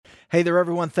Hey there,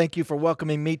 everyone. Thank you for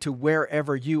welcoming me to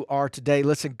wherever you are today.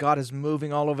 Listen, God is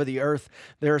moving all over the earth.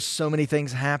 There are so many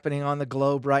things happening on the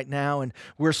globe right now, and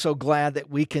we're so glad that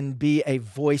we can be a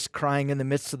voice crying in the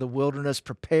midst of the wilderness.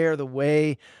 Prepare the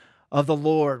way of the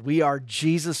Lord. We are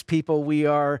Jesus people. We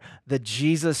are the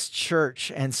Jesus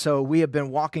church. And so we have been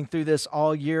walking through this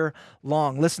all year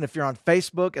long. Listen, if you're on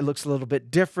Facebook, it looks a little bit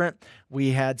different.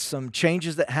 We had some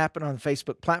changes that happened on the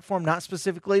Facebook platform, not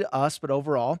specifically to us, but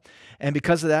overall. And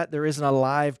because of that, there isn't a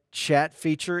live chat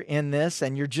feature in this,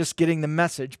 and you're just getting the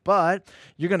message, but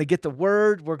you're going to get the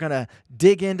word. We're going to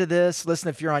dig into this. Listen,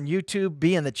 if you're on YouTube,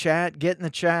 be in the chat, get in the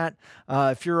chat.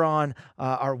 If you're on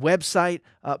our website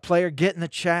player, get in the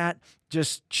chat.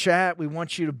 Just chat. We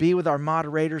want you to be with our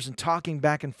moderators and talking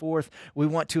back and forth. We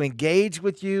want to engage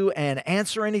with you and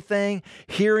answer anything,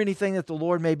 hear anything that the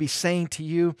Lord may be saying to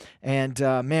you. And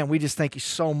man, we just thank you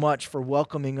so much for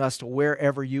welcoming us to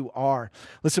wherever you are.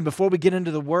 Listen, before we get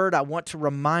into the word, I want to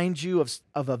remind you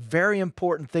of a very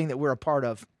important thing that we're a part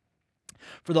of.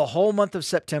 For the whole month of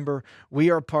September, we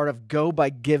are a part of Go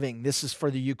by Giving. This is for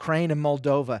the Ukraine and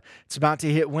Moldova. It's about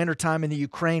to hit wintertime, and the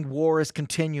Ukraine war is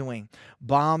continuing.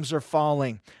 Bombs are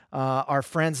falling. Our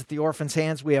friends at the Orphans'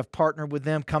 Hands, we have partnered with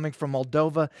them coming from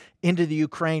Moldova into the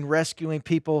Ukraine, rescuing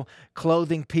people,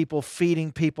 clothing people,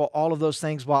 feeding people, all of those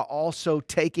things, while also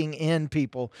taking in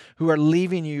people who are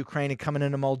leaving Ukraine and coming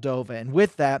into Moldova. And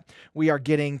with that, we are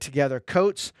getting together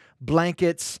coats,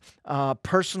 blankets,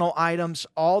 personal items,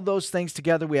 all those things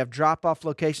together. We have drop-off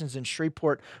locations in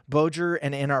Shreveport, Bossier,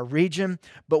 and in our region,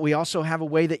 but we also have a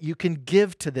way that you can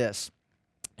give to this.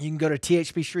 You can go to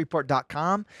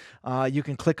thpshreveport.com. You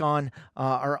can click on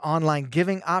our online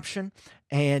giving option,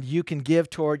 and you can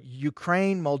give toward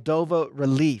Ukraine, Moldova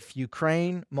Relief.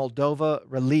 Ukraine, Moldova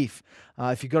Relief.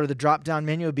 If you go to the drop-down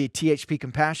menu, it'll be THP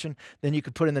Compassion. Then you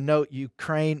can put in the note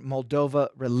Ukraine, Moldova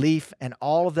Relief, and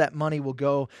all of that money will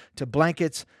go to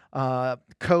blankets,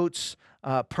 coats,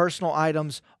 personal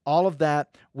items, all of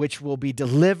that, which will be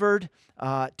delivered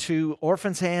to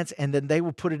Orphans' Hands, and then they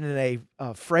will put it in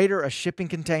a freighter, a shipping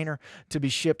container, to be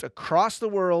shipped across the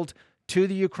world to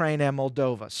the Ukraine and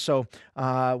Moldova. So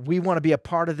we want to be a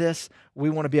part of this.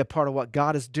 We want to be a part of what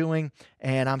God is doing,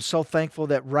 and I'm so thankful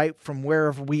that right from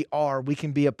wherever we are, we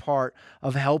can be a part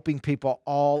of helping people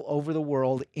all over the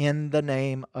world in the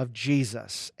name of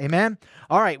Jesus. Amen?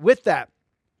 All right, with that,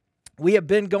 we have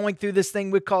been going through this thing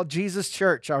we call Jesus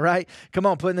Church, all right? Come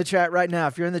on, put in the chat right now.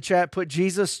 If you're in the chat, put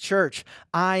Jesus Church.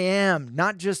 I am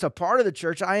not just a part of the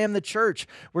church, I am the church.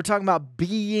 We're talking about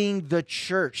being the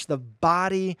church, the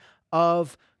body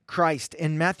of Christ.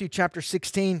 In Matthew chapter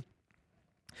 16,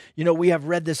 you know, we have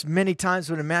read this many times,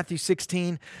 but in Matthew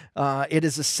 16, it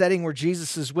is a setting where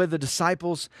Jesus is with the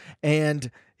disciples, and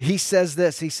he says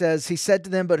this. He said to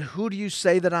them, "But who do you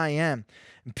say that I am?"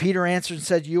 And Peter answered and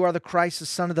said, "You are the Christ, the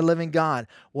Son of the living God."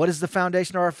 What is the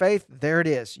foundation of our faith? There it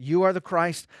is. You are the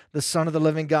Christ, the Son of the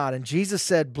living God. And Jesus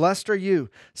said, "Blessed are you,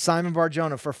 Simon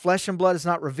Bar-Jonah, for flesh and blood has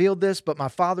not revealed this, but my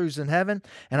Father who's in heaven.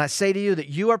 And I say to you that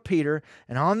you are Peter,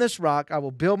 and on this rock I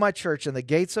will build my church, and the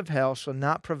gates of hell shall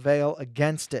not prevail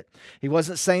against it." He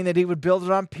wasn't saying that he would build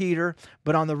it on Peter,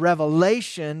 but on the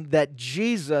revelation that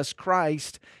Jesus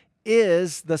Christ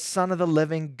is the Son of the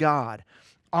living God.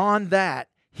 On that,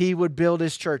 he would build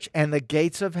his church, and the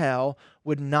gates of hell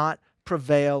would not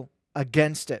prevail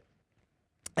against it.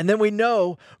 And then we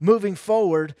know, moving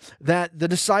forward, that the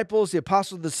disciples, the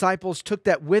apostles' disciples, took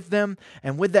that with them,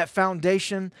 and with that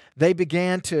foundation, they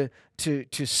began to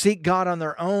seek God on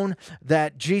their own,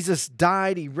 that Jesus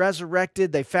died, he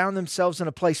resurrected. They found themselves in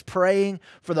a place praying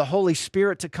for the Holy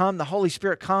Spirit to come. The Holy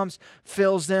Spirit comes,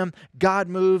 fills them. God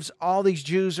moves. All these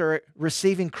Jews are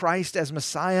receiving Christ as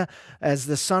Messiah, as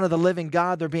the Son of the living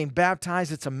God. They're being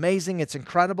baptized. It's amazing. It's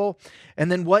incredible.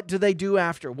 And then what do they do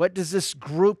after? What does this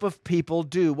group of people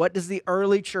do? What does the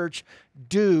early church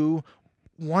do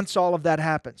once all of that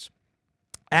happens?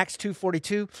 Acts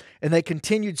 2:42, "And they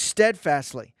continued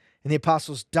steadfastly in the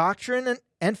apostles' doctrine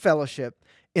and fellowship,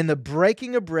 in the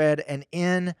breaking of bread and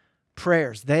in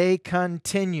prayers." They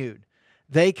continued.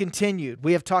 They continued.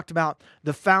 We have talked about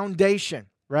the foundation,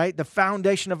 right? The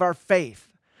foundation of our faith.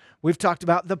 We've talked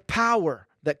about the power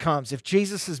that comes. If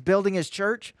Jesus is building his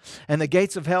church and the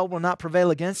gates of hell will not prevail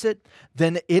against it,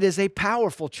 then it is a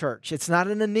powerful church. It's not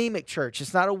an anemic church.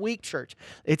 It's not a weak church.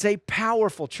 It's a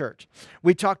powerful church.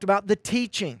 We talked about the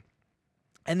teaching.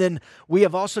 And then we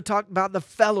have also talked about the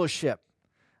fellowship.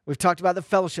 We've talked about the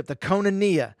fellowship, the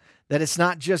koinonia, that it's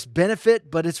not just benefit,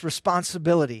 but it's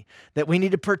responsibility, that we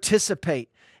need to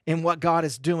participate in what God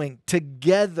is doing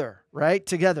together, right?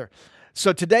 Together.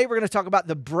 So today we're going to talk about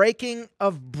the breaking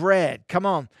of bread. Come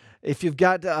on. If you've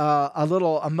got a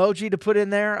little emoji to put in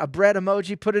there, a bread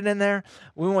emoji, put it in there.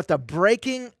 We want the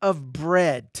breaking of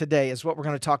bread today is what we're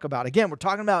going to talk about. Again, we're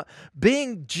talking about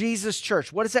being Jesus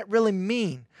Church. What does that really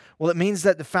mean? Well, it means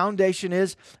that the foundation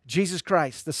is Jesus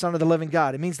Christ, the Son of the living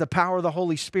God. It means the power of the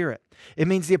Holy Spirit. It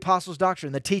means the apostles'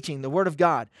 doctrine, the teaching, the Word of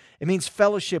God. It means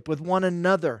fellowship with one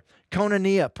another,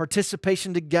 koinonia,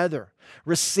 participation together,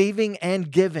 receiving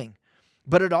and giving.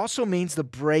 But it also means the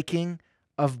breaking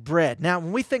of bread. Now,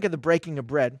 when we think of the breaking of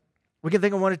bread, we can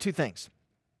think of one of two things.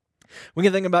 We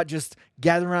can think about just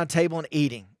gathering around a table and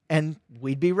eating, and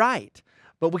we'd be right.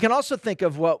 But we can also think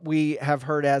of what we have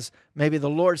heard as maybe the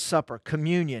Lord's Supper,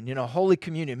 communion, Holy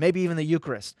Communion, maybe even the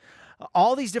Eucharist.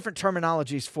 All these different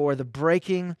terminologies for the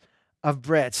breaking of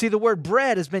bread. See, the word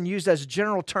bread has been used as a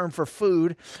general term for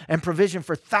food and provision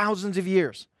for thousands of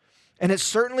years. And it's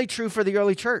certainly true for the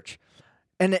early church.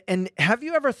 And have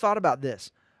you ever thought about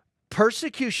this?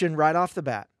 Persecution right off the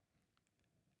bat.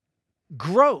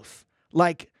 Growth,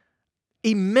 like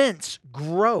immense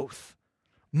growth.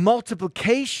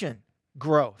 Multiplication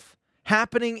growth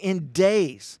happening in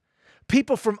days.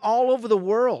 People from all over the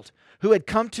world who had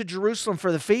come to Jerusalem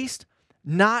for the feast,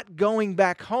 not going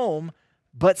back home,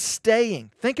 but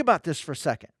staying. Think about this for a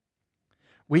second.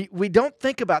 We don't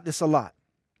think about this a lot.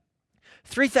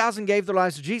 3,000 gave their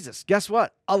lives to Jesus. Guess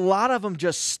what? A lot of them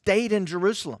just stayed in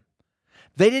Jerusalem.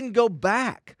 They didn't go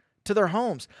back to their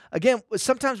homes. Again,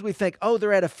 sometimes we think, oh,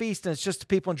 they're at a feast and it's just the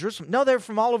people in Jerusalem. No, they're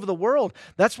from all over the world.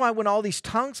 That's why when all these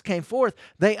tongues came forth,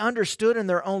 they understood in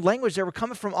their own language. They were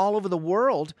coming from all over the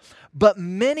world. But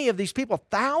many of these people,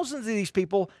 thousands of these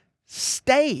people,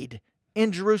 stayed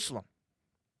in Jerusalem.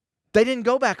 They didn't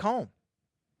go back home.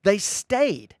 They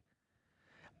stayed.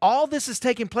 All this is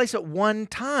taking place at one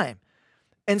time.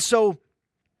 And so,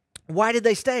 why did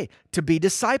they stay? To be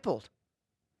discipled.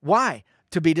 Why?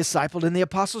 To be discipled in the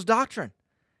apostles' doctrine.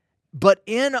 But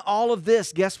in all of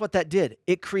this, guess what that did?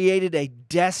 It created a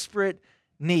desperate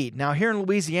need. Now, here in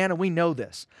Louisiana, we know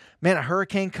this. Man, a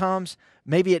hurricane comes,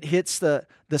 maybe it hits the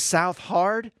South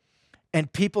hard,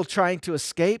 and people trying to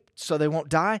escape so they won't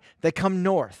die, they come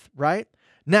north, right?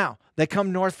 Now, they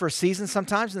come north for a season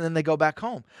sometimes, and then they go back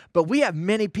home. But we have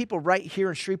many people right here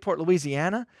in Shreveport,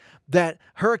 Louisiana, that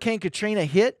Hurricane Katrina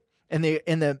hit in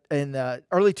the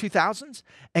early 2000s.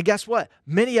 And guess what?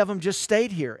 Many of them just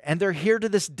stayed here, and they're here to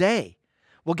this day.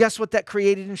 Well, guess what that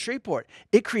created in Shreveport?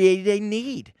 It created a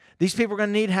need. These people are going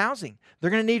to need housing.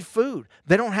 They're going to need food.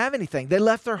 They don't have anything. They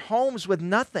left their homes with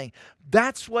nothing.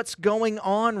 That's what's going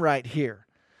on right here.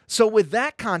 So with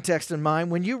that context in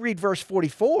mind, when you read verse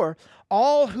 44,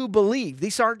 all who believe,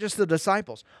 these aren't just the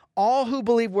disciples, all who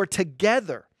believe were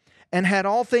together and had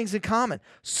all things in common,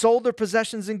 sold their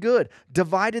possessions and good,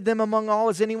 divided them among all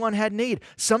as anyone had need.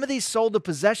 Some of these sold the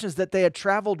possessions that they had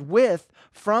traveled with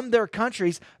from their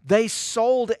countries. They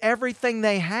sold everything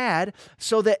they had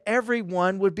so that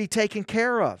everyone would be taken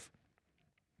care of.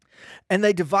 And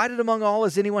they divided among all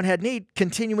as anyone had need,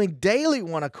 continuing daily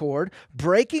one accord,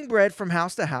 breaking bread from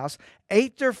house to house,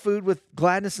 ate their food with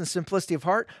gladness and simplicity of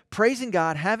heart, praising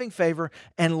God, having favor,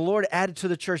 and the Lord added to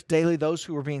the church daily those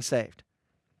who were being saved.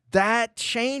 That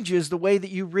changes the way that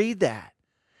you read that.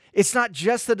 It's not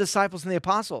just the disciples and the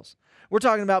apostles. We're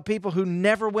talking about people who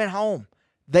never went home.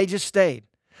 They just stayed.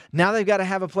 Now they've got to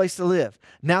have a place to live.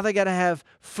 Now they got to have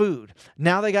food.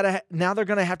 Now they're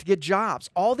going to have to get jobs.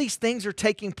 All these things are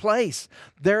taking place.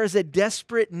 There is a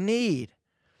desperate need.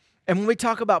 And when we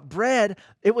talk about bread,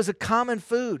 it was a common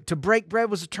food. To break bread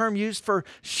was a term used for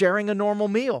sharing a normal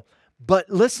meal. But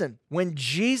listen, when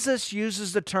Jesus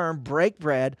uses the term break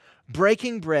bread,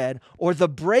 breaking bread, or the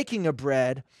breaking of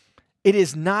bread, it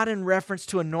is not in reference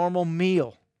to a normal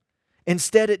meal.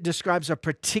 Instead, it describes a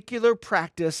particular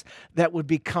practice that would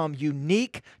become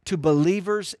unique to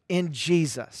believers in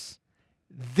Jesus.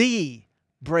 The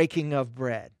breaking of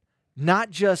bread.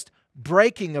 Not just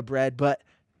breaking of bread, but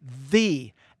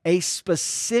a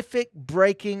specific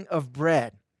breaking of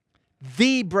bread.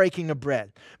 The breaking of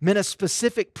bread meant a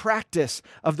specific practice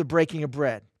of the breaking of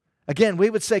bread. Again, we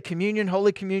would say communion,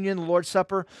 Holy Communion, the Lord's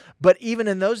Supper, but even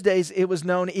in those days, it was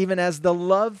known even as the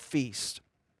love feast.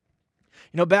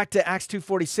 Back to Acts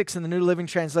 2:46 in the New Living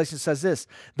Translation says this: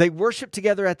 they worshiped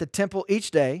together at the temple each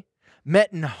day,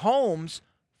 met in homes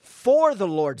for the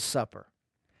Lord's Supper,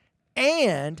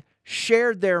 and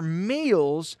shared their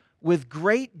meals with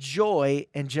great joy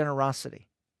and generosity.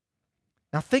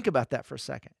 Now think about that for a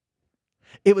second.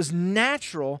 It was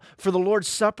natural for the Lord's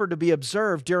Supper to be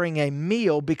observed during a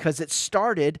meal because it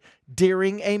started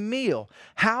during a meal.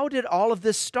 How did all of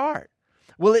this start?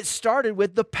 Well, it started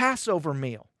with the Passover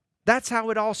meal. That's how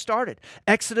it all started.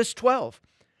 Exodus 12.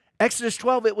 Exodus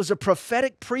 12, it was a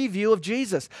prophetic preview of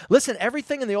Jesus. Listen,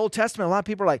 everything in the Old Testament, a lot of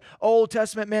people are like, Old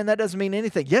Testament, man, that doesn't mean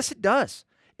anything. Yes, it does.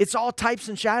 It's all types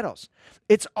and shadows.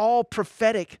 It's all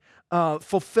prophetic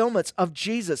fulfillments of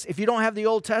Jesus. If you don't have the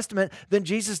Old Testament, then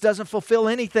Jesus doesn't fulfill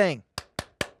anything.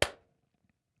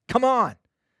 Come on.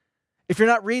 If you're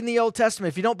not reading the Old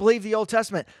Testament, if you don't believe the Old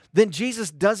Testament, then Jesus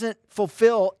doesn't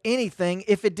fulfill anything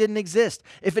if it didn't exist,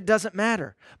 if it doesn't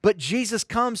matter. But Jesus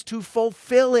comes to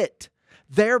fulfill it.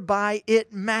 Thereby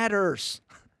it matters.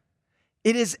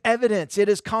 It is evidence. It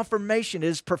is confirmation. It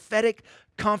is prophetic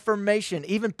confirmation.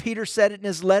 Even Peter said it in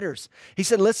his letters. He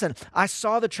said, listen, I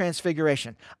saw the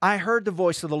transfiguration. I heard the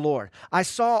voice of the Lord. I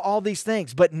saw all these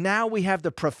things. But now we have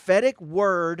the prophetic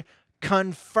word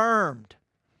confirmed.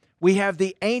 We have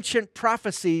the ancient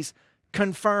prophecies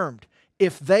confirmed.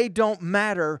 If they don't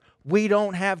matter, we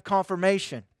don't have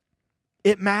confirmation.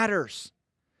 It matters.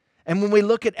 And when we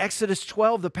look at Exodus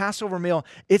 12, the Passover meal,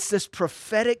 it's this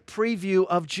prophetic preview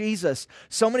of Jesus.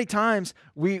 So many times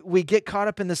we get caught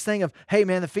up in this thing of, hey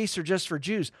man, the feasts are just for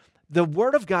Jews. The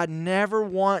Word of God never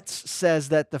once says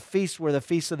that the feasts were the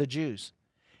feasts of the Jews.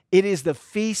 It is the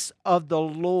feasts of the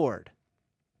Lord.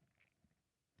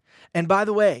 And by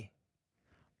the way,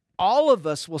 all of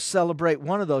us will celebrate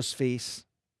one of those feasts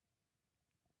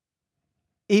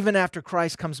even after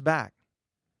Christ comes back.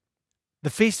 The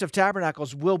Feast of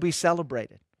Tabernacles will be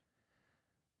celebrated.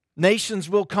 Nations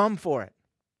will come for it.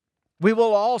 We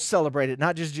will all celebrate it,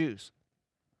 not just Jews,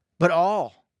 but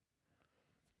all.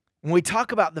 When we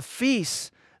talk about the feasts,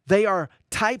 they are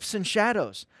types and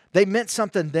shadows. They meant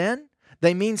something then,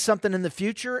 they mean something in the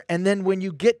future, and then when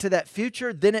you get to that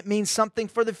future, then it means something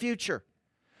for the future.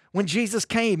 When Jesus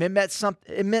came, it meant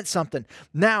something.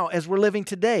 Now, as we're living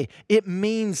today, it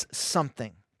means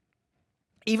something.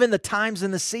 Even the times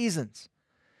and the seasons.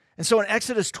 And so in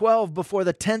Exodus 12, before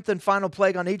the 10th and final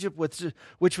plague on Egypt,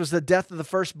 which was the death of the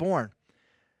firstborn,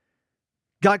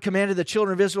 God commanded the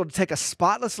children of Israel to take a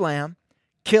spotless lamb,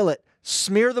 kill it,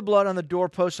 smear the blood on the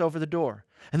doorpost over the door.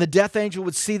 And the death angel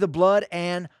would see the blood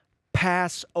and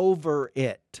pass over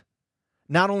it.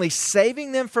 Not only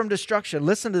saving them from destruction,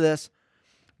 listen to this,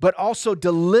 but also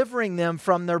delivering them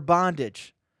from their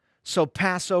bondage. So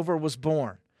Passover was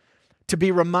born, to be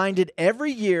reminded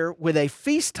every year with a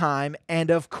feast time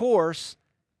and, of course,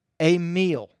 a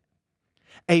meal.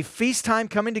 A feast time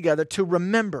coming together to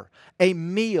remember, a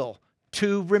meal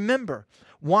to remember.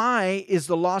 Why is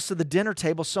the loss of the dinner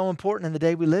table so important in the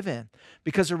day we live in?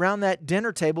 Because around that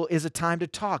dinner table is a time to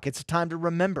talk. It's a time to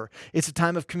remember. It's a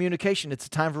time of communication. It's a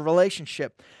time for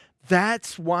relationship.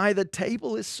 That's why the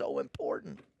table is so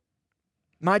important.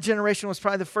 My generation was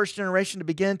probably the first generation to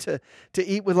begin to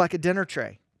eat with like a dinner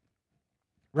tray.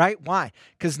 Right? Why?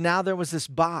 Because now there was this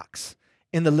box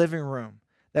in the living room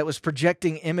that was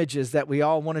projecting images that we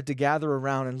all wanted to gather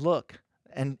around and look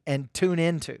and tune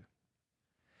into.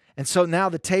 And so now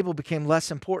the table became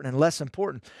less important and less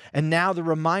important. And now the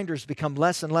reminders become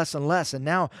less and less and less. And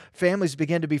now families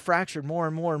begin to be fractured more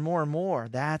and more and more and more.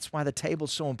 That's why the table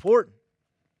is so important.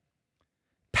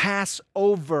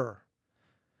 Passover.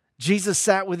 Jesus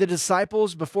sat with the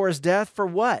disciples before his death for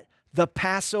what? The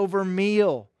Passover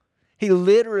meal. He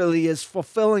literally is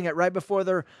fulfilling it right before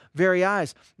their very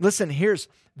eyes. Listen,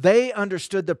 they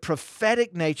understood the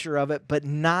prophetic nature of it, but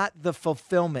not the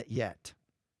fulfillment yet.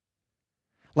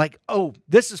 Like, oh,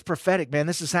 this is prophetic, man,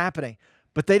 this is happening.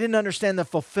 But they didn't understand the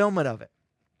fulfillment of it.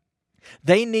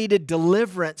 They needed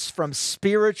deliverance from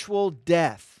spiritual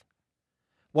death.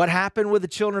 What happened with the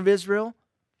children of Israel?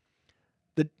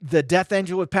 The death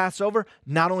angel would pass over,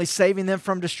 not only saving them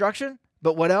from destruction,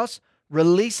 but what else?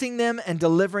 Releasing them and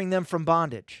delivering them from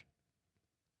bondage.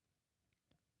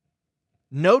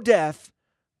 No death,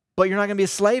 but you're not going to be a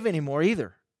slave anymore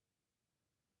either.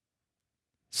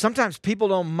 Sometimes people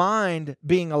don't mind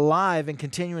being alive and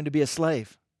continuing to be a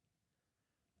slave.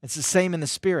 It's the same in the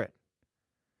spirit.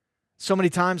 So many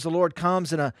times the Lord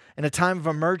comes in a time of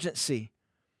emergency,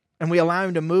 and we allow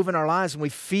Him to move in our lives, and we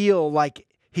feel like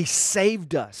He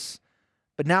saved us.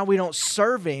 But now we don't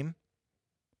serve Him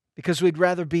because we'd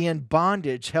rather be in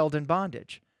bondage, held in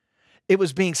bondage. It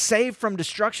was being saved from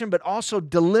destruction, but also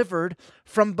delivered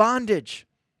from bondage.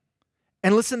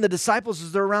 And listen, the disciples,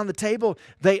 as they're around the table,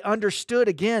 they understood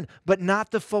again, but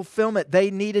not the fulfillment.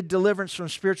 They needed deliverance from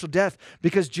spiritual death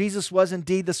because Jesus was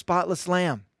indeed the spotless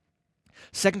lamb.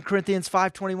 2 Corinthians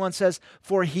 5:21 says,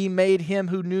 "For He made Him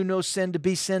who knew no sin to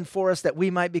be sin for us, that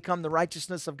we might become the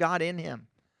righteousness of God in Him."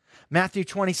 Matthew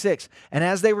 26, "And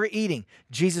as they were eating,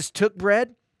 Jesus took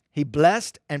bread, He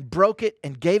blessed and broke it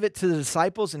and gave it to the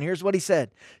disciples. And here's what he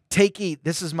said, "Take, eat,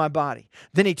 this is my body."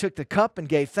 Then he took the cup and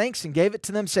gave thanks and gave it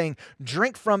to them, saying,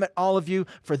 "Drink from it, all of you,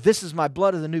 for this is my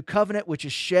blood of the new covenant, which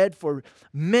is shed for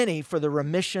many for the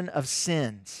remission of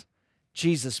sins."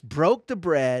 Jesus broke the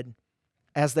bread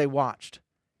as they watched.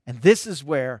 And this is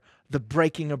where the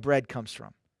breaking of bread comes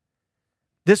from.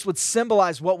 This would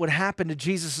symbolize what would happen to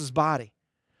Jesus' body.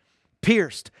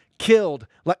 Pierced, killed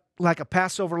like a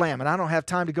Passover lamb. And I don't have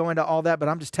time to go into all that, but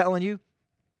I'm just telling you,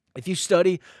 if you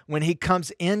study when he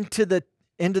comes into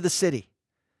the city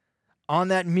on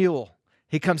that mule,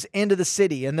 he comes into the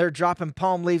city and they're dropping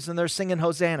palm leaves and they're singing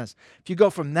hosannas. If you go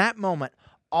from that moment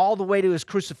all the way to his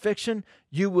crucifixion,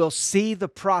 you will see the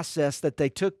process that they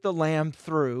took the lamb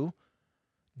through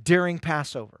during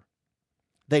Passover.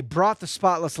 They brought the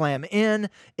spotless lamb in,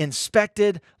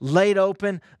 inspected, laid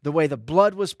open, the way the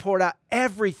blood was poured out,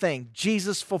 everything.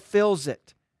 Jesus fulfills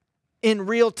it in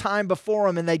real time before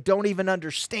them, and they don't even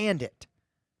understand it.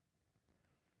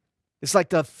 It's like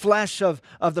the flesh of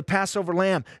the Passover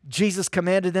lamb. Jesus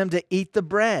commanded them to eat the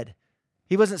bread.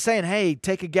 He wasn't saying, "Hey,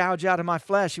 take a gouge out of my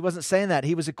flesh." He wasn't saying that.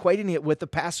 He was equating it with the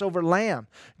Passover lamb.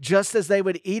 Just as they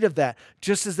would eat of that,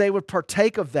 just as they would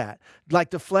partake of that,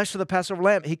 like the flesh of the Passover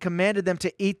lamb, he commanded them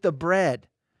to eat the bread.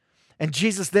 And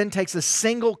Jesus then takes a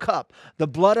single cup, the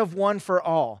blood of one for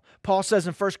all. Paul says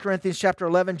in 1 Corinthians chapter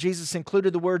 11, Jesus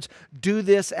included the words, "Do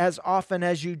this as often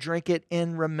as you drink it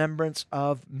in remembrance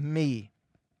of me."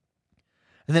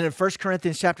 And then in 1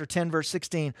 Corinthians chapter 10, verse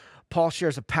 16, Paul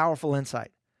shares a powerful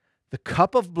insight. The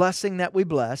cup of blessing that we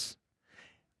bless,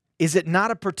 is it not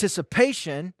a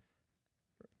participation?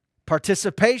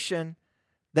 Participation,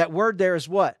 that word there is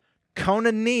what?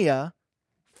 Koinonia,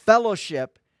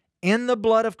 fellowship in the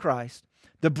blood of Christ.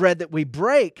 The bread that we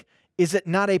break, is it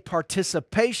not a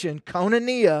participation,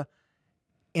 koinonia,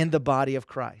 in the body of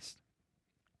Christ?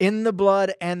 In the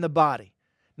blood and the body.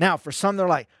 Now, for some, they're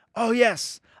like, "Oh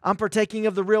yes, I'm partaking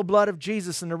of the real blood of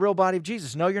Jesus and the real body of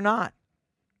Jesus." No, you're not.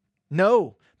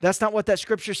 No. That's not what that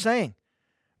scripture's saying.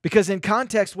 Because in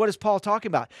context, what is Paul talking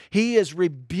about? He is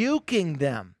rebuking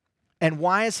them. And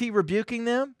why is he rebuking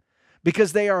them?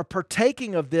 Because they are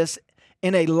partaking of this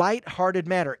in a light-hearted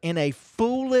manner, in a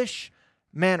foolish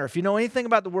manner. If you know anything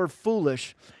about the word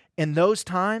foolish, in those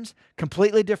times,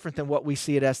 completely different than what we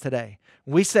see it as today.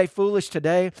 When we say foolish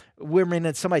today, we mean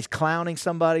that somebody's clowning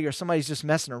somebody or somebody's just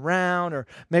messing around or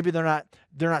maybe they're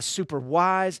not super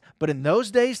wise. But in those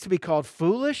days, to be called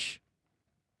foolish,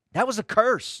 that was a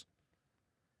curse.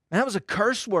 That was a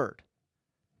curse word.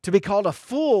 To be called a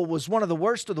fool was one of the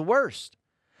worst of the worst.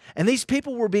 And these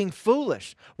people were being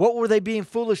foolish. What were they being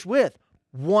foolish with?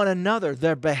 One another,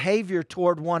 their behavior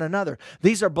toward one another.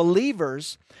 These are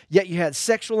believers, yet you had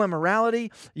sexual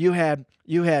immorality. You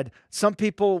had some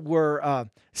people were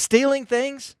stealing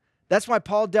things. That's why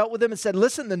Paul dealt with them and said,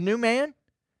 "Listen, the new man,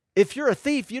 if you're a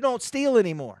thief, you don't steal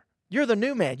anymore. You're the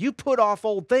new man. You put off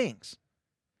old things.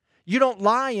 You don't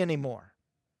lie anymore.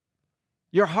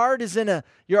 Your heart is in a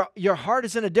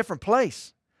different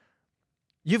place.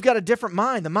 You've got a different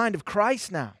mind, the mind of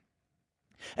Christ now."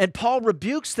 And Paul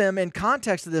rebukes them in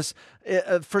context of this,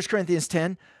 1 Corinthians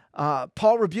 10.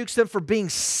 Paul rebukes them for being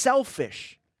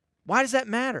selfish. Why does that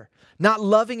matter? Not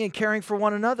loving and caring for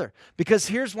one another. Because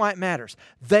here's why it matters.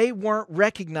 They weren't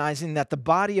recognizing that the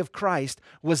body of Christ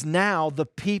was now the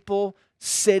people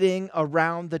sitting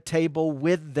around the table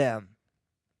with them.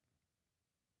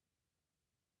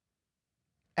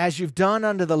 "As you've done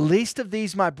unto the least of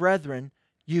these, my brethren,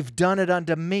 you've done it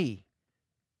unto me."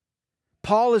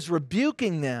 Paul is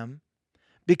rebuking them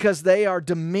because they are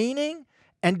demeaning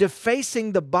and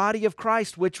defacing the body of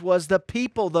Christ, which was the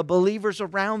people, the believers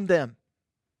around them.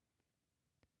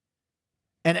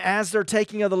 And as they're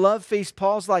taking of the love feast,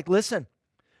 Paul's like, "Listen,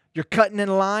 you're cutting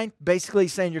in line." Basically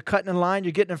saying you're cutting in line,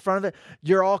 you're getting in front of it.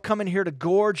 You're all coming here to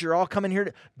gorge. You're all coming here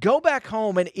to go back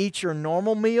home and eat your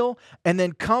normal meal and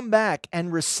then come back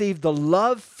and receive the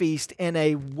love feast in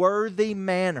a worthy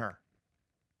manner.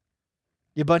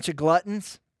 You bunch of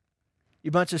gluttons,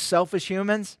 you bunch of selfish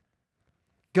humans.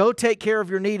 Go take care of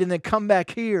your need and then come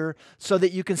back here so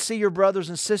that you can see your brothers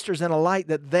and sisters in a light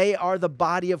that they are the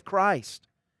body of Christ.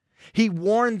 He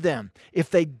warned them if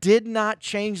they did not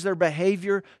change their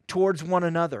behavior towards one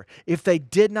another, if they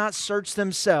did not search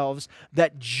themselves,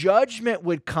 that judgment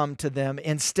would come to them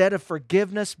instead of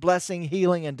forgiveness, blessing,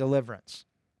 healing, and deliverance.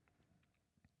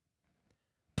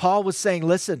 Paul was saying,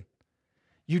 listen,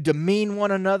 you demean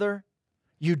one another,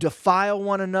 you defile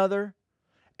one another,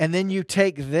 and then you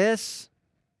take this,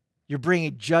 you're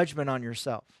bringing judgment on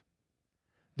yourself.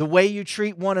 The way you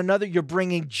treat one another, you're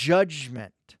bringing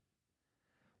judgment.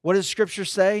 What does Scripture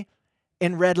say?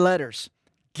 In red letters,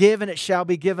 Give, and it shall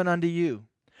be given unto you.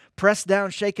 Pressed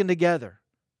down, shaken together.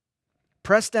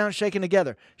 Pressed down, shaken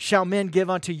together. Shall men give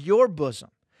unto your bosom?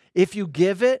 If you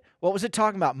give it, what was it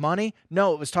talking about? Money?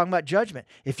 No, it was talking about judgment.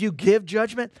 If you give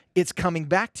judgment, it's coming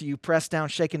back to you, pressed down,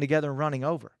 shaken together, and running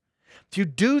over. If you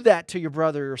do that to your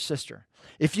brother or sister,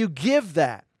 if you give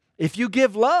that, if you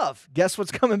give love, guess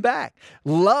what's coming back?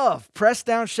 Love, pressed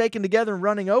down, shaken together, and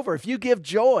running over. If you give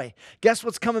joy, guess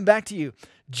what's coming back to you?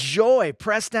 Joy,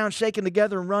 pressed down, shaken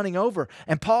together, and running over.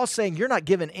 And Paul's saying you're not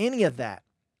giving any of that.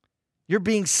 You're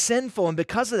being sinful, and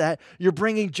because of that, you're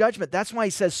bringing judgment. That's why he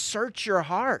says, search your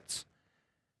hearts.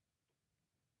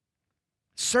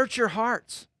 Search your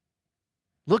hearts.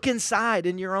 Look inside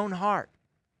in your own heart.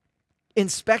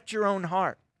 Inspect your own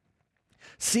heart.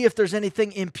 See if there's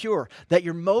anything impure, that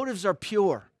your motives are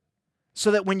pure,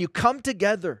 so that when you come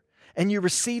together and you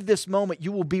receive this moment,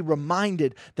 you will be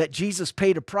reminded that Jesus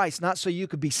paid a price, not so you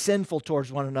could be sinful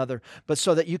towards one another, but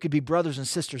so that you could be brothers and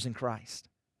sisters in Christ.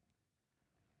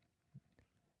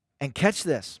 And catch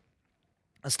this.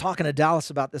 I was talking to Dallas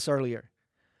about this earlier.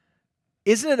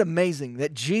 Isn't it amazing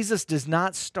that Jesus does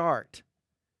not start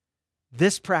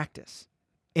this practice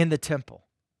in the temple?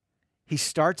 He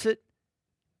starts it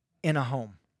in a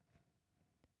home.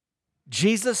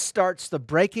 Jesus starts the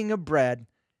breaking of bread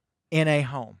in a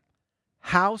home,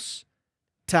 house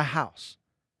to house.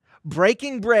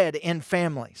 Breaking bread in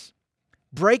families,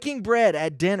 breaking bread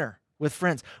at dinner with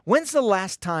friends. When's the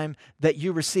last time that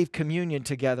you received communion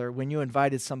together when you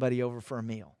invited somebody over for a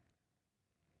meal?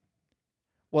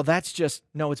 Well,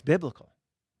 it's biblical.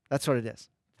 That's what it is.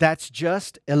 That's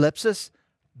just, ellipsis,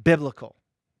 biblical.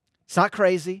 It's not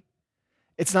crazy.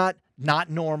 It's not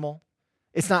normal.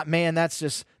 It's not, man, that's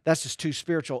just too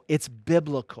spiritual. It's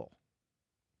biblical.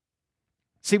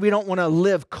 See, we don't want to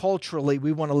live culturally.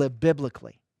 We want to live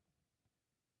biblically.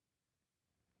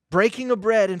 Breaking of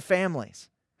bread in families,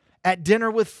 at dinner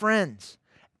with friends,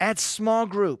 at small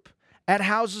group, at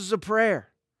houses of prayer.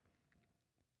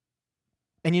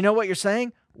 And you know what you're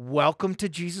saying? Welcome to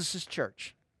Jesus'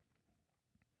 church.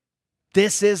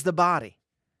 This is the body.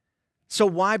 So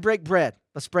why break bread?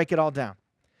 Let's break it all down.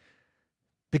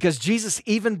 Because Jesus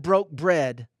even broke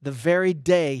bread the very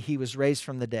day he was raised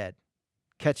from the dead.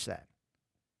 Catch that.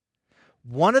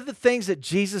 One of the things that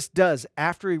Jesus does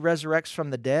after he resurrects from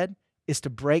the dead is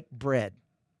to break bread.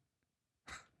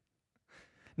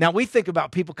 Now, we think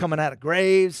about people coming out of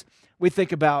graves. We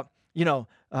think about,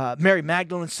 Mary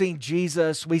Magdalene seeing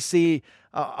Jesus. We see,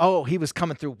 he was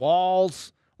coming through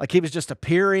walls, like he was just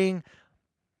appearing.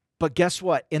 But guess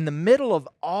what? In the middle of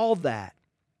all that,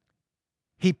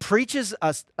 he preaches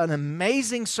an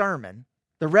amazing sermon.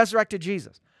 The resurrected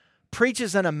Jesus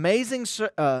preaches an amazing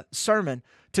sermon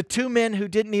to two men who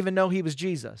didn't even know he was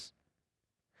Jesus.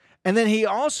 And then he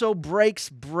also breaks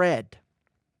bread.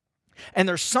 And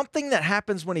there's something that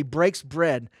happens when he breaks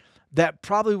bread that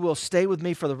probably will stay with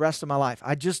me for the rest of my life.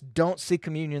 I just don't see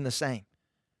communion the same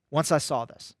once I saw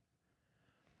this.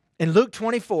 In Luke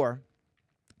 24,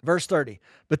 verse 30,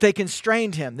 but they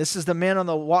constrained him. This is the men on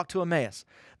the walk to Emmaus.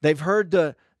 They've heard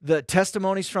the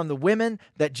testimonies from the women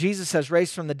that Jesus has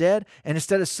raised from the dead, and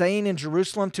instead of staying in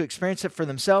Jerusalem to experience it for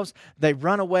themselves, they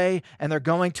run away and they're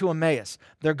going to Emmaus.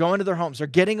 They're going to their homes. They're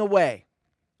getting away.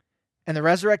 And the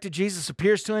resurrected Jesus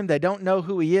appears to him. They don't know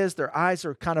who he is. Their eyes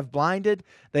are kind of blinded.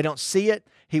 They don't see it.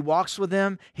 He walks with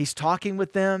them. He's talking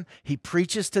with them. He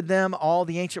preaches to them all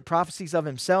the ancient prophecies of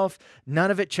himself. None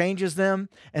of it changes them.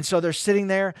 And so they're sitting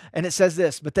there, and it says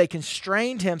this, but they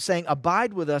constrained him, saying,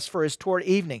 abide with us, for it is toward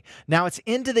evening. Now it's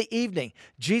into the evening.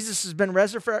 Jesus has been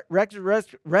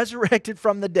resurrected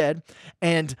from the dead,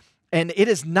 and it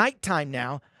is nighttime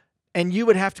now. And you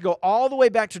would have to go all the way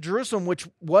back to Jerusalem, which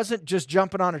wasn't just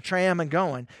jumping on a tram and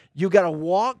going. You got to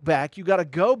walk back. You got to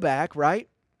go back, right?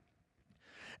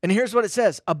 And here's what it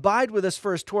says. Abide with us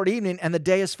for his toward evening, and the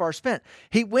day is far spent.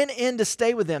 He went in to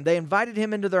stay with them. They invited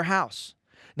him into their house.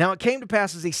 Now it came to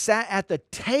pass as he sat at the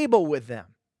table with them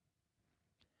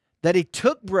that he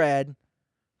took bread,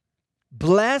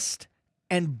 blessed,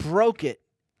 and broke it,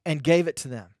 and gave it to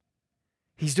them.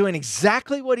 He's doing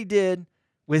exactly what he did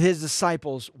with his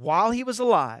disciples while he was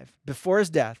alive, before his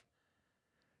death,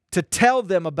 to tell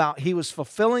them about he was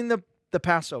fulfilling the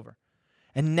Passover.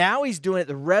 And now he's doing it.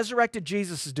 The resurrected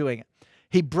Jesus is doing it.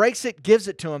 He breaks it, gives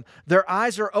it to them. Their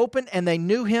eyes are open, and they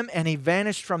knew him, and he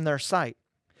vanished from their sight.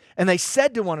 And they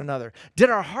said to one another, did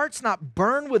our hearts not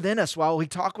burn within us while he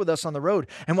talked with us on the road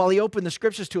and while he opened the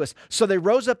scriptures to us? So they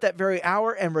rose up that very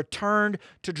hour and returned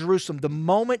to Jerusalem. The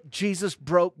moment Jesus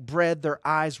broke bread, their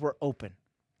eyes were open.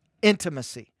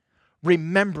 Intimacy,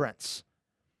 remembrance.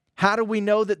 How do we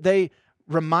know that they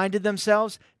reminded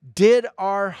themselves, did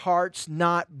our hearts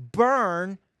not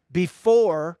burn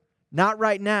before, not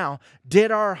right now,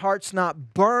 did our hearts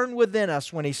not burn within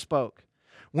us when he spoke?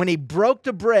 When he broke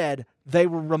the bread, they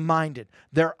were reminded.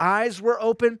 Their eyes were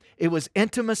open. It was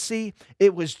intimacy.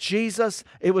 It was Jesus.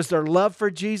 It was their love for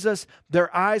Jesus.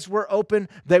 Their eyes were open.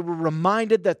 They were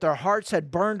reminded that their hearts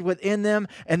had burned within them.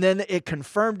 And then it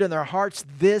confirmed in their hearts,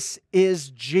 this is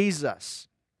Jesus.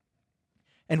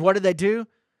 And what did they do?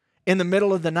 In the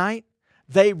middle of the night,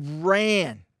 they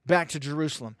ran back to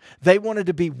Jerusalem. They wanted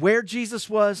to be where Jesus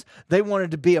was. They wanted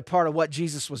to be a part of what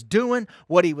Jesus was doing,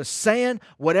 what he was saying,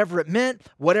 whatever it meant,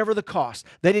 whatever the cost.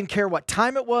 They didn't care what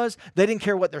time it was. They didn't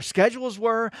care what their schedules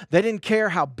were. They didn't care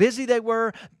how busy they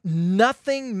were.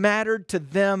 Nothing mattered to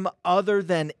them other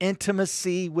than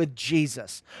intimacy with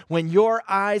Jesus. When your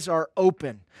eyes are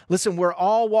open, listen, we're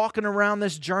all walking around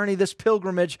this journey, this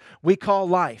pilgrimage we call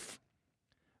life.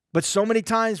 But so many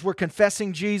times we're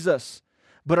confessing Jesus,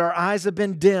 but our eyes have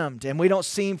been dimmed and we don't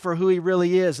see him for who he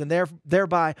really is, and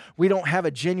thereby we don't have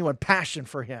a genuine passion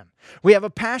for him. We have a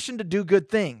passion to do good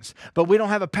things, but we don't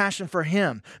have a passion for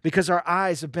him because our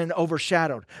eyes have been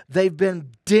overshadowed. They've been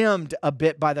dimmed a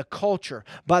bit by the culture,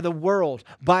 by the world,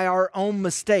 by our own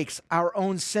mistakes, our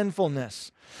own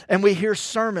sinfulness. And we hear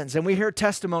sermons and we hear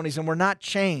testimonies and we're not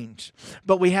changed,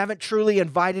 but we haven't truly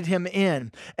invited him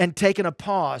in and taken a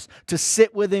pause to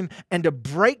sit with him and to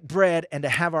break bread and to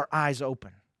have our eyes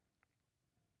open.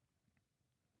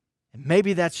 And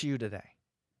maybe that's you today.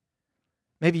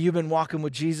 Maybe you've been walking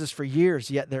with Jesus for years,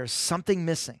 yet there's something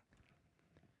missing.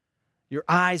 Your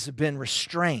eyes have been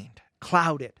restrained,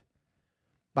 clouded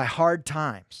by hard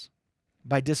times,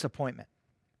 by disappointment.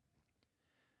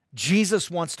 Jesus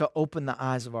wants to open the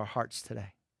eyes of our hearts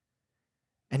today.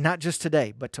 And not just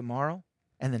today, but tomorrow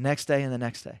and the next day and the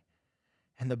next day.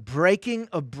 And the breaking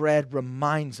of bread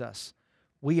reminds us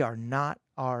we are not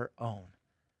our own,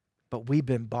 but we've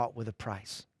been bought with a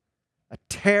price. A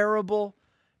terrible,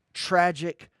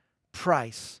 tragic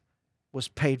price was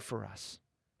paid for us.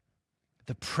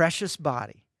 The precious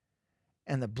body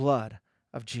and the blood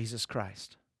of Jesus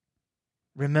Christ.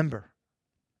 Remember.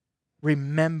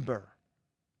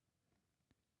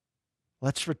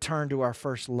 Let's return to our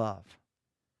first love,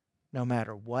 no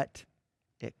matter what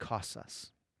it costs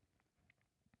us.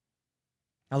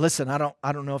 Now listen, I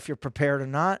don't know if you're prepared or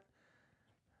not,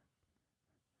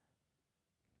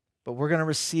 but we're going to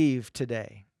receive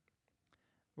today.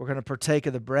 We're going to partake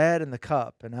of the bread and the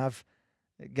cup, and I've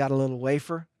got a little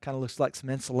wafer, kind of looks like some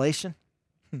insulation.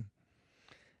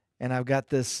 And I've got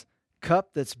this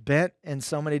cup that's bent in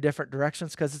so many different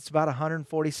directions because it's about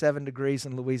 147 degrees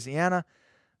in Louisiana.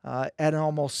 At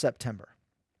almost September.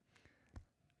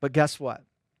 But guess what?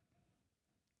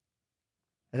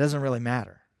 It doesn't really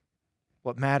matter.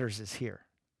 What matters is here,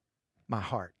 my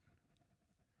heart.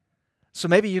 So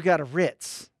maybe you got a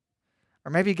Ritz, or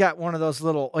maybe you got one of those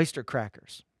little oyster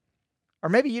crackers, or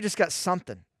maybe you just got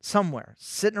something somewhere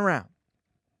sitting around.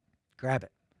 Grab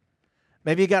it.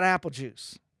 Maybe you got apple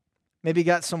juice. Maybe you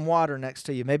got some water next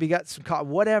to you. Maybe you got some coffee,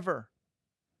 whatever.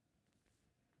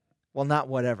 Well, not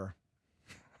whatever.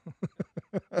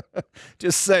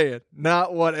 Just say it,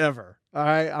 not whatever. All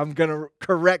right, I'm going to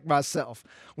correct myself.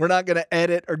 We're not going to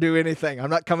edit or do anything. I'm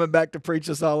not coming back to preach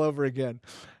this all over again.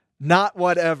 Not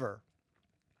whatever,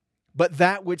 but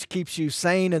that which keeps you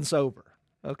sane and sober.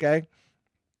 Okay?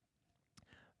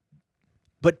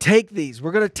 But take these.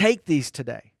 We're going to take these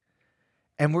today.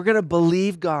 And we're going to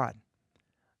believe God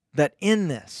that in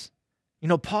this,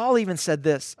 Paul even said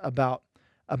this about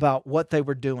what they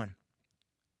were doing.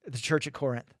 The church at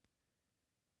Corinth.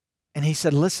 And he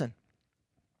said, listen,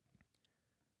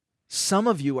 some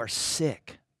of you are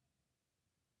sick.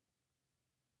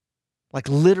 Like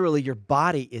literally your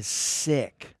body is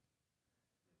sick.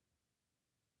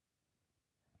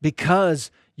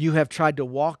 Because you have tried to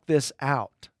walk this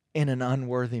out in an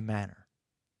unworthy manner.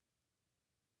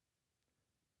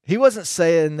 He wasn't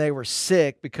saying they were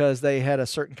sick because they had a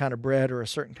certain kind of bread or a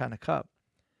certain kind of cup.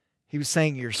 He was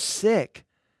saying you're sick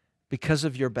because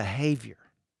of your behavior.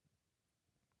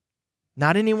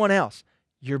 Not anyone else,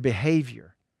 your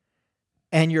behavior.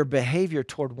 And your behavior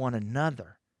toward one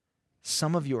another.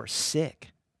 Some of you are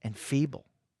sick and feeble.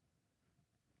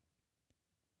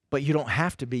 But you don't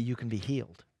have to be, you can be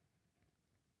healed.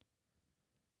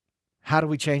 How do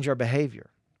we change our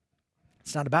behavior?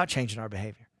 It's not about changing our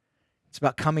behavior. It's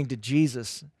about coming to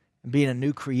Jesus and being a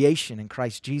new creation in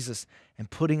Christ Jesus and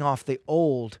putting off the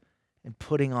old and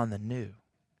putting on the new.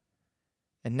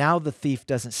 And now the thief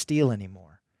doesn't steal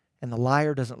anymore, and the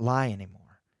liar doesn't lie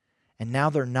anymore. And now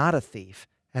they're not a thief,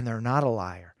 and they're not a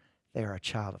liar. They are a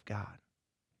child of God.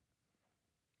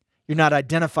 You're not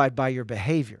identified by your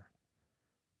behavior,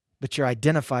 but you're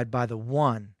identified by the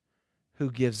one who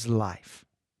gives life.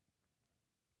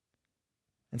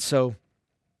 And so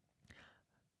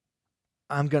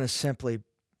I'm going to simply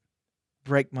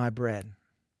break my bread.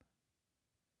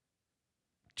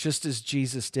 Just as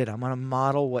Jesus did. I'm going to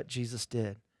model what Jesus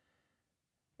did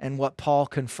and what Paul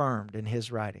confirmed in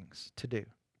his writings to do.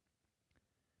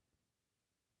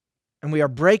 And we are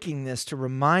breaking this to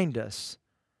remind us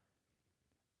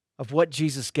of what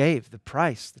Jesus gave, the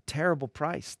price, the terrible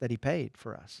price that he paid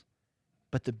for us,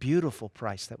 but the beautiful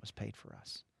price that was paid for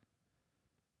us.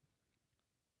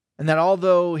 And that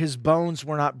although his bones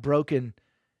were not broken,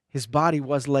 his body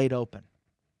was laid open.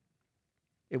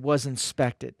 It was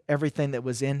inspected. Everything that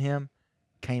was in him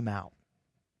came out.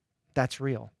 That's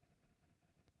real.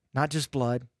 Not just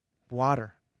blood,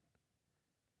 water.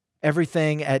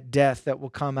 Everything at death that will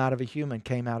come out of a human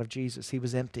came out of Jesus. He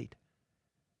was emptied.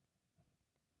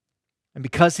 And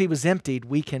because he was emptied,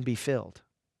 we can be filled.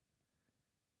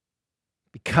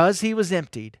 Because he was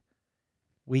emptied,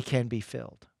 we can be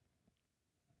filled.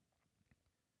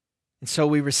 And so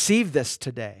we receive this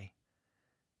today,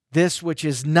 this which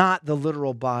is not the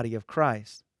literal body of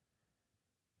Christ,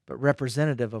 but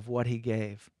representative of what he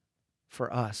gave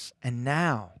for us. And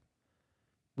now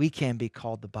we can be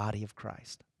called the body of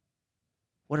Christ.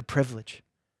 What a privilege.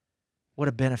 What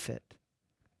a benefit.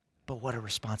 But what a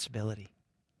responsibility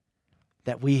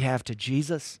that we have to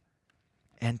Jesus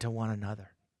and to one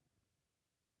another.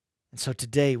 And so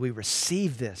today we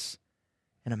receive this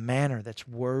in a manner that's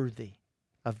worthy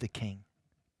of the King.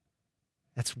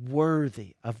 That's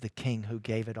worthy of the King who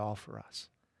gave it all for us.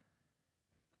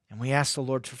 And we ask the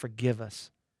Lord to forgive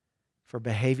us for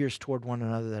behaviors toward one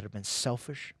another that have been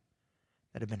selfish,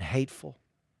 that have been hateful,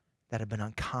 that have been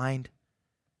unkind,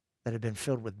 that have been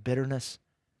filled with bitterness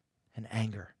and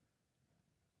anger.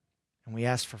 And we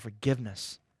ask for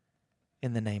forgiveness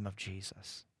in the name of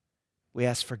Jesus. We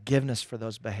ask forgiveness for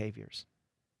those behaviors.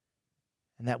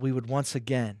 And that we would once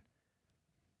again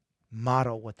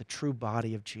model what the true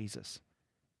body of Jesus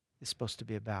is supposed to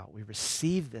be about. We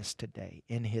receive this today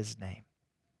in his name.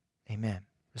 Amen.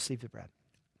 Receive the bread.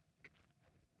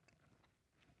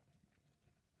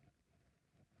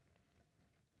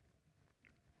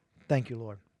 Thank you,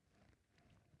 Lord.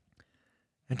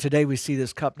 And today we see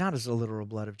this cup not as the literal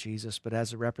blood of Jesus, but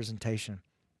as a representation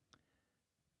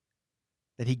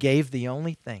that he gave the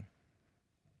only thing.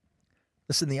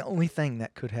 Listen, the only thing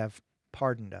that could have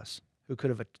pardoned us,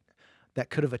 that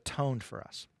could have atoned for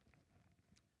us,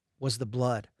 was the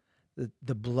blood,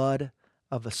 the blood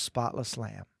of a spotless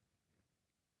lamb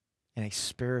in a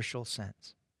spiritual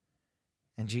sense.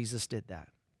 And Jesus did that.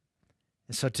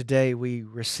 And so today we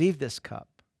receive this cup.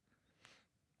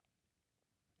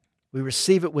 We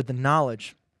receive it with the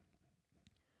knowledge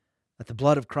that the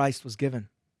blood of Christ was given,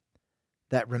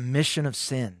 that remission of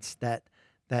sins, that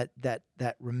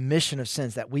remission of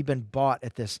sins, that we've been bought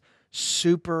at this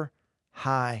super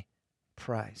high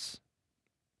price.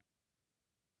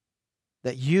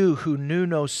 That you who knew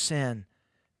no sin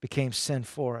became sin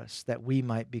for us, that we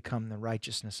might become the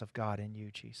righteousness of God in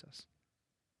you, Jesus.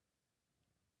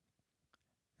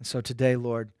 And so today,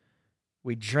 Lord,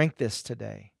 we drink this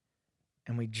today,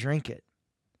 and we drink it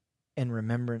in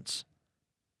remembrance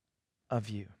of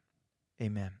you.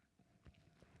 Amen.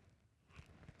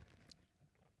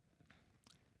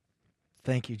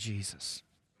 Thank you, Jesus.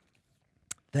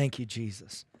 Thank you,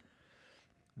 Jesus.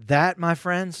 That, my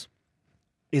friends,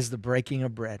 is the breaking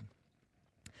of bread.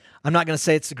 I'm not going to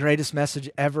say it's the greatest message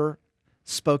ever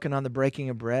spoken on the breaking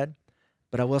of bread,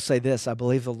 but I will say this. I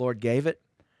believe the Lord gave it.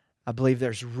 I believe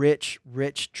there's rich,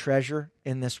 rich treasure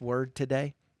in this word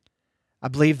today. I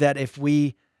believe that if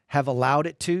we have allowed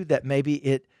it to, that maybe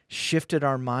it shifted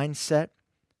our mindset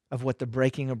of what the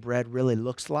breaking of bread really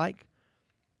looks like.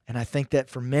 And I think that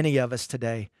for many of us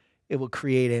today, it will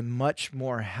create a much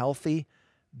more healthy,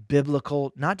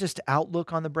 biblical, not just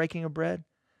outlook on the breaking of bread,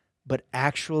 but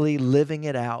actually living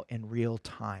it out in real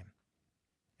time.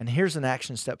 And here's an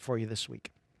action step for you this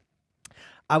week.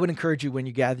 I would encourage you when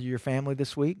you gather your family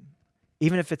this week,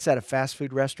 even if it's at a fast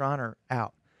food restaurant or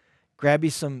out, grab you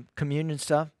some communion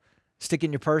stuff, stick it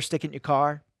in your purse, stick it in your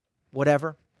car,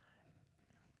 whatever,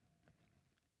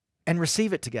 and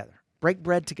receive it together. Break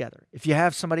bread together. If you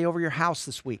have somebody over your house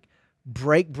this week,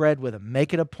 break bread with them.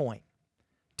 Make it a point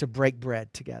to break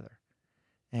bread together.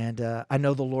 And I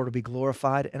know the Lord will be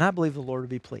glorified, and I believe the Lord will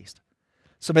be pleased.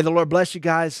 So may the Lord bless you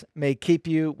guys. May He keep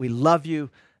you. We love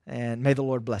you, and may the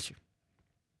Lord bless you.